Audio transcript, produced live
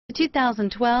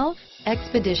2012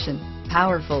 Expedition.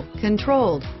 Powerful,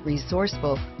 controlled,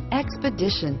 resourceful.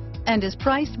 Expedition, and is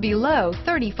priced below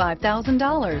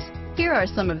 $35,000. Here are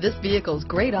some of this vehicle's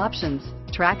great options: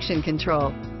 traction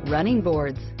control, running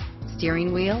boards,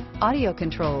 steering wheel audio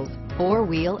controls,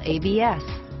 four-wheel ABS,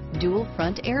 dual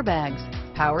front airbags,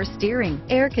 power steering,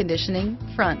 air conditioning,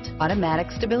 front, automatic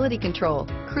stability control,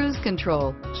 cruise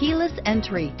control, keyless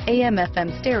entry,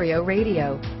 AM/FM stereo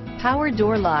radio, power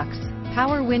door locks,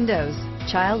 power windows,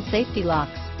 child safety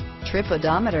locks, trip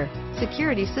odometer,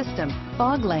 security system,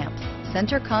 fog lamps,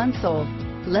 center console,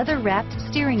 leather-wrapped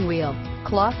steering wheel,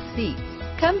 cloth seats.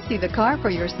 Come see the car for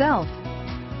yourself.